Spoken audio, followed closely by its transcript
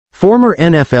Former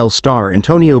NFL star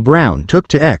Antonio Brown took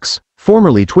to X,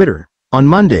 formerly Twitter, on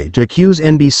Monday to accuse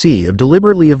NBC of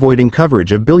deliberately avoiding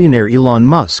coverage of billionaire Elon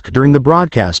Musk during the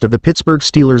broadcast of the Pittsburgh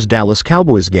Steelers-Dallas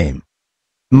Cowboys game.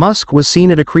 Musk was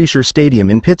seen at Acrisure Stadium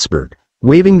in Pittsburgh,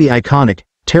 waving the iconic,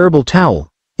 terrible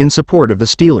towel, in support of the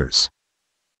Steelers.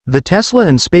 The Tesla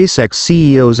and SpaceX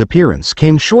CEO's appearance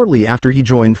came shortly after he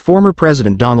joined former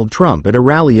President Donald Trump at a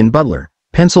rally in Butler,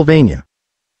 Pennsylvania.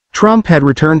 Trump had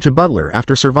returned to Butler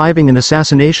after surviving an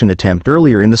assassination attempt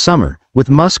earlier in the summer, with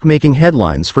Musk making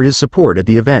headlines for his support at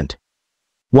the event.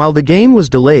 While the game was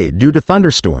delayed due to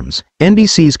thunderstorms,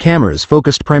 NBC's cameras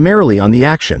focused primarily on the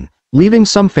action, leaving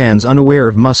some fans unaware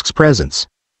of Musk's presence.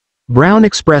 Brown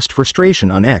expressed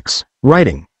frustration on X,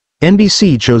 writing,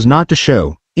 "NBC chose not to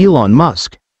show Elon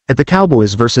Musk at the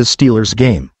Cowboys vs. Steelers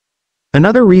game.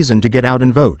 Another reason to get out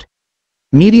and vote.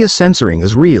 Media censoring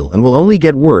is real and will only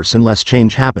get worse unless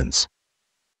change happens."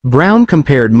 Brown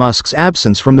compared Musk's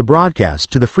absence from the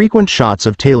broadcast to the frequent shots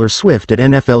of Taylor Swift at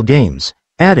NFL games,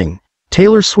 adding,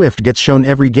 "Taylor Swift gets shown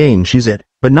every game she's at,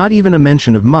 but not even a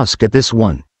mention of Musk at this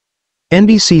one."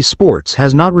 NBC Sports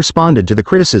has not responded to the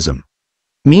criticism.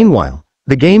 Meanwhile,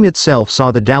 the game itself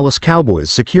saw the Dallas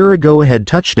Cowboys secure a go-ahead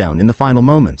touchdown in the final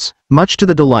moments, much to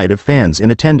the delight of fans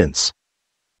in attendance.